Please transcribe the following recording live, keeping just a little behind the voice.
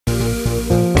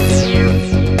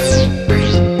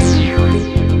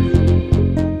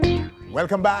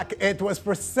Welcome back. It was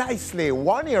precisely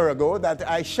 1 year ago that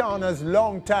Ishawna's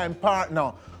longtime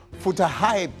partner, Foota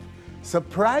Hype,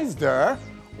 surprised her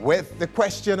with the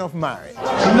question of marriage.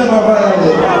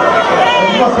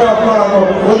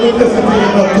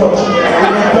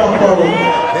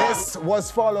 This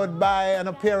was followed by an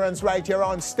appearance right here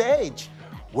on stage,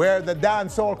 where the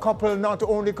dancehall couple not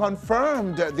only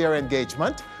confirmed their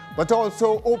engagement, but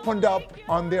also opened up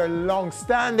on their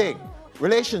long-standing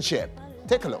relationship.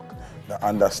 Take a look. The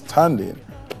understanding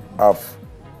of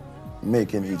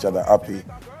making each other happy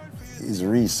is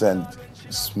recent,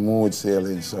 smooth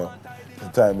sailing, so the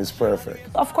time is perfect.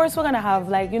 Of course we're gonna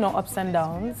have ups and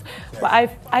downs, but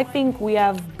I think we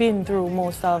have been through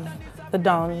most of the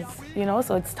downs,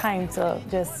 so it's time to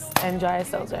just enjoy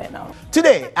ourselves right now.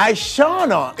 Today,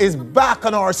 Ishawna is back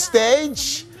on our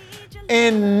stage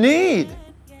in need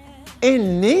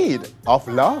of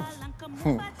love.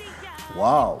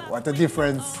 Wow, what a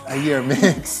difference a year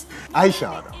makes.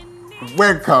 Ishawna,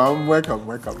 welcome.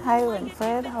 Hi,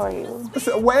 Winfred, how are you?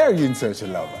 So why are you in search of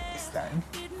love at this time?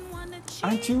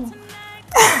 Aren't you?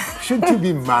 Shouldn't you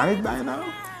be married by now?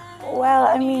 Well,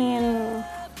 I mean,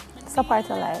 it's a part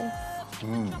of life.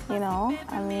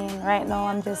 I mean, right now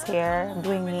I'm just here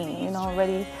doing me,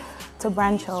 ready to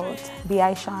branch out, be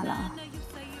Ishawna.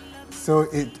 So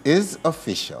it is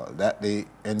official that the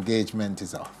engagement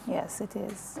is off? Yes, it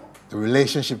is. The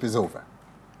relationship is over?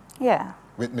 Yeah.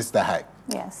 With Mr. Hype?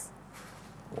 Yes.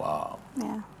 Wow.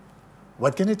 Yeah.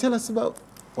 What can you tell us about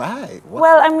why?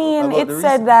 Well, I mean, it's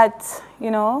said that,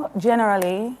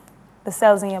 generally, the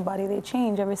cells in your body, they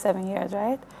change every 7 years,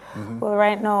 right? Well,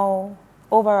 right now,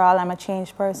 overall, I'm a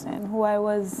changed person. Who I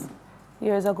was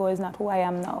years ago is not who I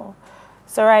am now.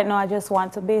 So right now, I just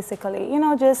want to basically,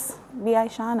 just be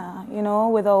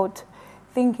Ishawna, without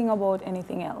thinking about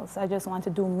anything else. I just want to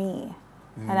do me.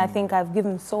 And I think I've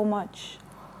given so much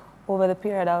over the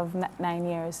period of 9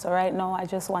 years. So right now, I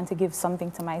just want to give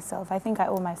something to myself. I think I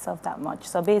owe myself that much.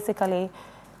 So basically,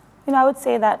 I would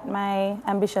say that my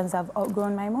ambitions have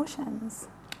outgrown my emotions.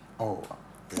 Oh,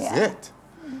 is it?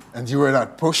 And you were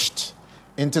not pushed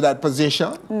into that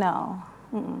position? No.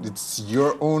 It's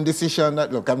your own decision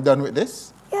that, look, I'm done with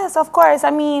this? Yes, of course.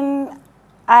 I mean,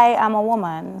 I am a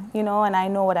woman, and I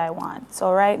know what I want.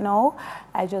 So right now,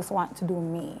 I just want to do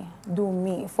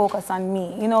me, focus on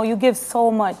me. You give so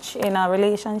much in a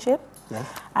relationship,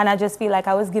 and I just feel like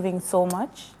I was giving so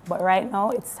much, but right now,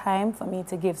 it's time for me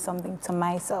to give something to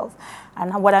myself.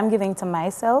 And what I'm giving to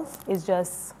myself is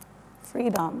just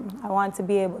freedom. I want to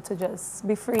be able to just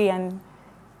be free and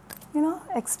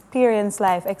experience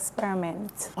life,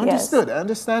 experiment. Understood. Yes. I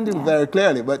understand you very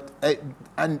clearly, but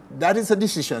and that is a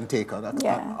decision taken,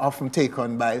 often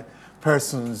taken by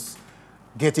persons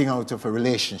getting out of a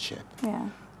relationship. Yeah.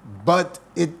 But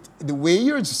the way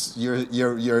you're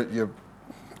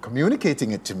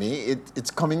communicating it to me,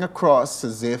 it's coming across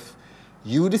as if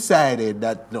you decided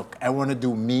that, look, I want to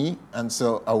do me, and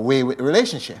so away with the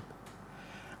relationship.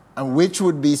 And which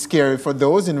would be scary for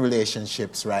those in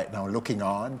relationships right now looking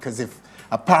on, because if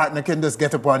a partner can just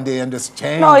get up one day and just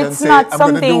change and say, I'm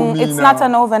going to do me it's now. not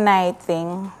an overnight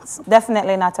thing. It's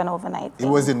definitely not an overnight thing. It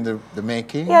was in the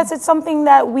making? Yes, it's something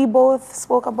that we both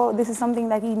spoke about. This is something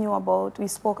that he knew about. We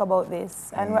spoke about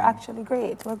this, and we're actually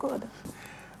great. We're good.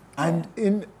 And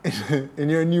in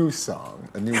your new song,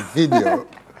 a new video,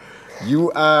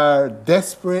 you are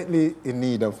desperately in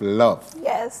need of love.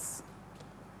 Yes.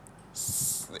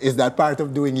 Is that part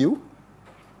of doing you?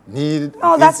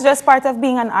 No, that's just part of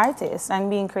being an artist and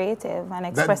being creative and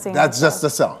expressing That's yourself. just a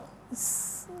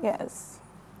song? Yes.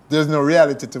 There's no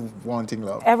reality to wanting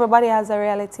love? Everybody has a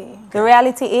reality. The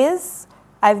reality is,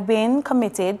 I've been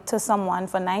committed to someone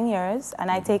for 9 years, and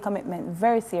I take commitment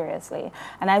very seriously.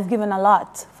 And I've given a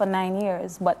lot for 9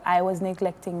 years, but I was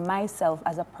neglecting myself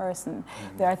as a person.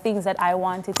 There are things that I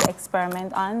wanted to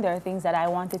experiment on. There are things that I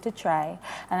wanted to try.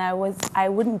 And I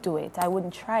wouldn't do it. I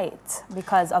wouldn't try it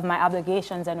because of my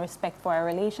obligations and respect for a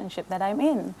relationship that I'm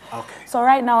in. Okay. So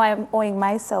right now, I'm owing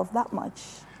myself that much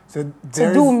to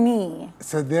do me.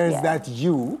 So there's that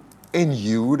you in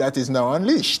you that is now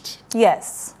unleashed.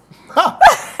 Yes.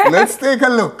 Let's take a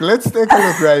look. Let's take a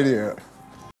look right here.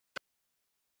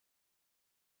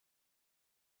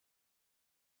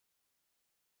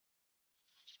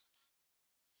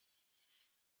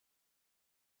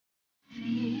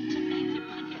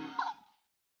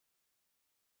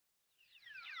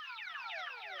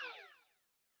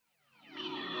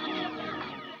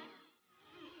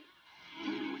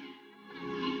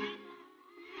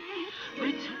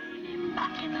 Returning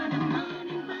back in the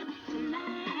morning, but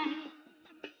tonight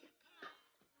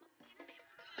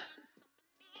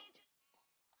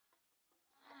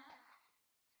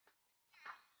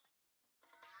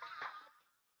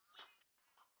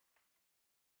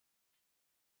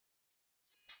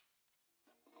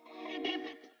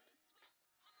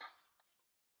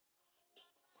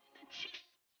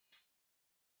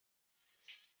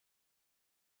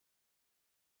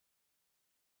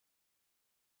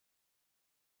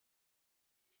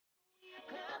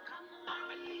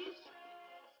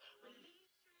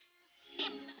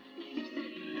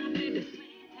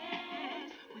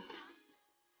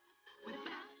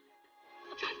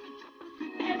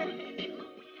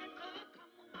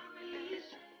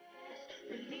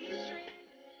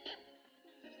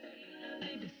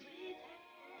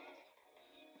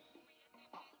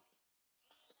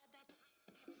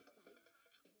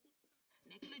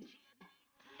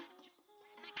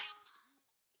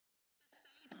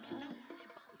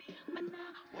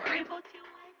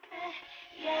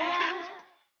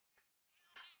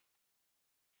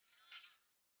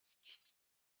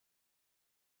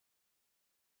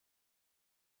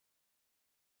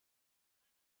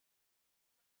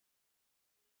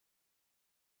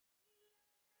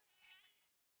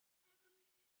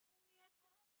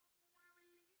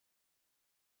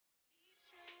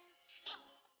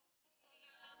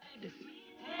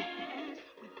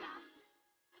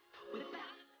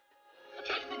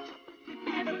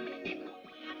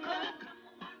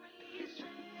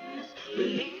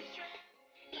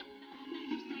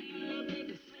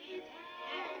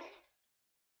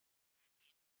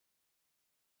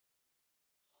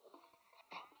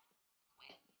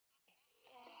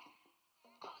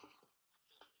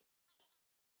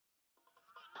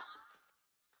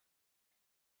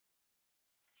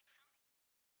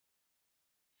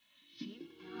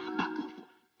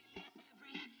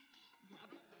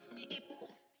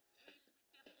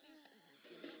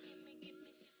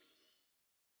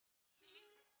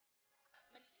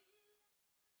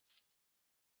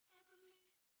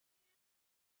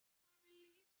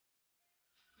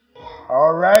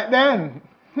All right then.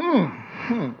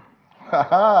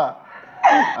 Haha.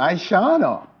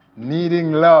 Ishawna,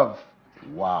 needing love.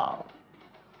 Wow.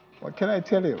 What can I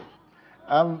tell you?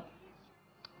 Um,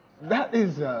 that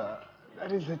is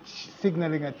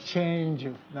signaling a change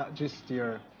of not just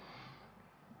the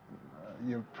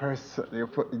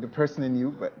person in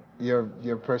you, but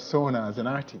your persona as an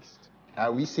artist.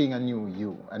 Are we seeing a new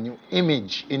you, a new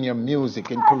image in your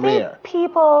music and I career? think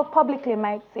people publicly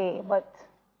might say, but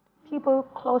people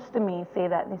close to me say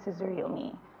that this is the real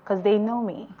me because they know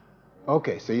me.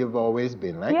 Okay, so you've always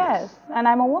been like Yes, this. and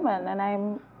I'm a woman, and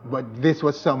I'm. But this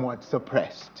was somewhat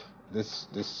suppressed.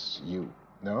 This you,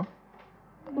 no?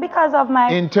 Because of my.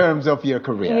 In terms of your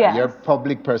career, Yes. your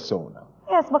public persona.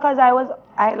 Yes, because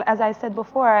as I said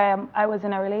before, I was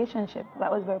in a relationship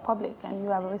that was very public, and you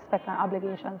have a respect and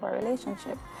obligation for a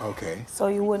relationship. Okay. So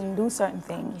you wouldn't do certain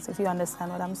things, if you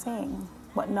understand what I'm saying.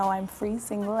 But now I'm free,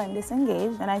 single, and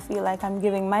disengaged, and I feel like I'm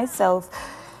giving myself.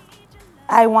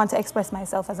 I want to express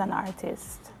myself as an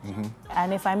artist. Mm-hmm.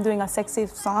 And if I'm doing a sexy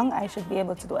song, I should be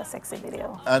able to do a sexy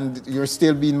video. And you're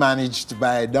still being managed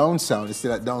by Down Sound. It's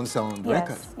still at Down Sound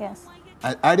Record. Yes.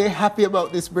 Are they happy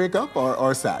about this breakup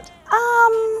or sad?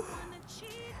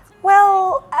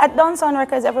 Well, at Down Sound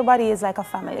Records, everybody is like a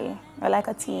family. We're like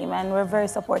a team, and we're very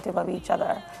supportive of each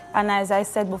other. And as I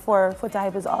said before, Foota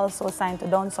Hype is also signed to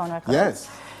Down Sound Records. Yes.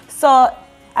 So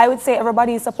I would say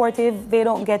everybody is supportive. They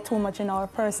don't get too much in our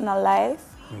personal life.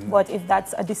 Mm-hmm. But if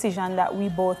that's a decision that we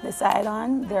both decide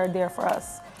on, they're there for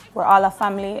us. We're all a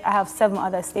family. I have 7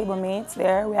 other stable mates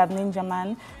there. We have Ninja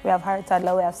Man, we have Heart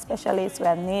Toddler, we have Specialist, we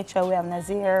have Nature, we have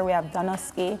Nazir, we have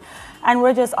Donoski. And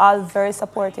we're just all very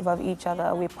supportive of each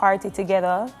other. We party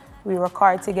together, we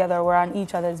record together, we're on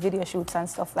each other's video shoots and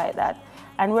stuff like that.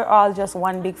 And we're all just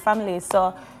one big family.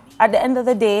 So at the end of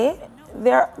the day,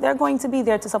 they're going to be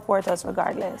there to support us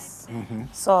regardless. Mm-hmm.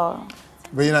 So.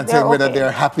 But you're not saying whether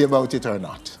they're happy about it or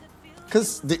not?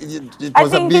 Because it I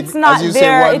was think a big, it's not as you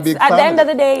there. say, one big at family. the end of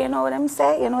the day, you know what I'm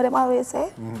saying? You know what they always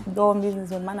say? Mm-hmm. Don't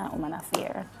business with man and woman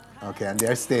affair. Okay, and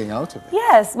they're staying out of it.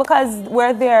 Yes, because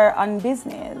we're there on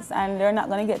business and they're not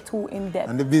going to get too in-depth.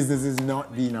 And the business is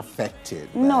not being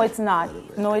affected. No, it's not.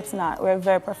 No, it's not. We're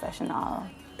very professional.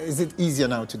 Is it easier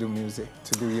now to do music,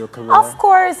 to do your career? Of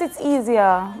course, it's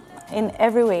easier in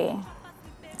every way.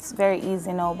 It's very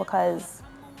easy now because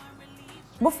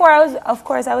before I was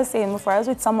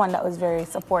with someone that was very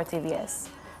supportive, yes.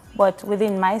 But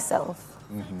within myself,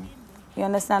 mm-hmm. You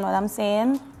understand what I'm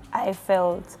saying? I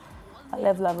felt a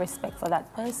level of respect for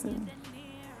that person.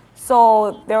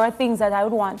 So there were things that I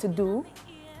would want to do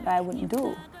that I wouldn't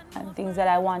do, and things that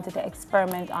I wanted to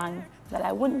experiment on that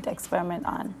I wouldn't experiment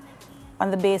on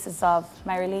the basis of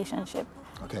my relationship.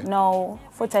 Okay. Now,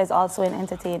 Foota is also in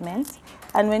entertainment,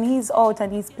 and when he's out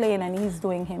and he's playing and he's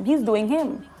doing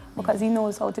him. Because he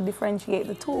knows how to differentiate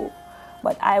the two.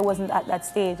 But I wasn't at that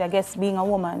stage. I guess being a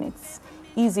woman, it's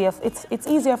easier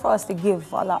for us to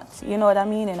give a lot, you know what I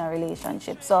mean, in a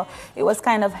relationship. So it was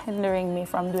kind of hindering me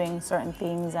from doing certain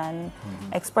things and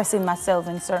expressing myself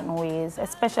in certain ways.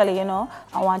 Especially, you know,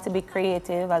 I want to be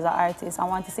creative as an artist. I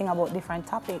want to sing about different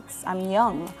topics. I'm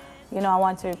young. You know, I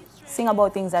want to sing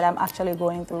about things that I'm actually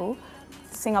going through,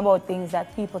 sing about things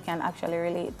that people can actually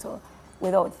relate to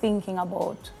without thinking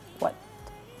about what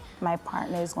my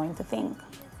partner is going to think.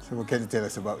 So what can you tell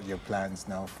us about your plans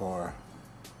now for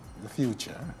the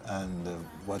future and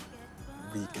what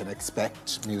we can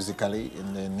expect musically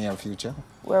in the near future?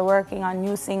 We're working on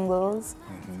new singles.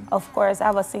 Mm-hmm. Of course, I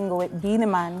have a single with Beenie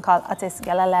Man called Hottest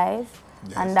Gal Alive,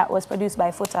 yes. And that was produced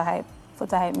by Foota Hype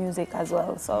Music as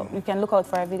well. So you can look out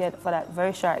for a video for that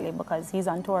very shortly because he's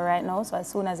on tour right now. So as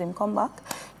soon as him come back,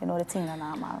 you know the thing is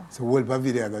normal. So what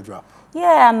video gonna drop?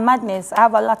 Yeah, and Madness. I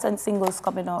have a lot of singles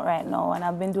coming out right now, and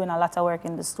I've been doing a lot of work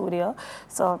in the studio.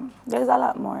 So there's a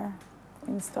lot more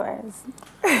in stores.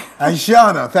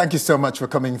 Ishawna, thank you so much for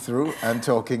coming through and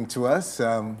talking to us.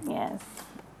 Yes.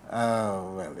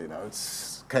 Oh, well, you know,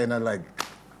 it's kind of like,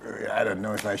 I don't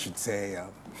know if I should say,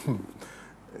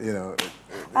 you know.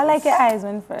 I like your eyes,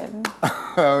 Winfred.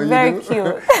 Oh, Very do?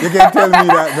 cute. You can't tell me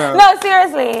that now. No,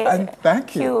 seriously. And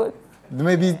thank you. Cute.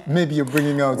 Maybe you're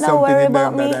bringing out Don't something worry in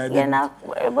them about me. that I didn't. You're not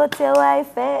worried about your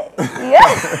wife, eh? Yeah.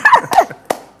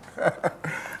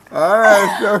 All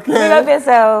right, okay. Big up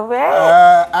yourself,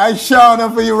 eh?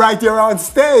 Ishawna for you right here on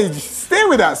stage. Stay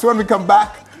with us when we come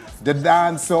back. The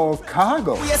dancehall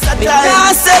cargo. Yes, I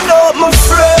can't sell out my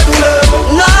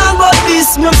friend. Nah, but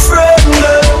this my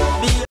friend.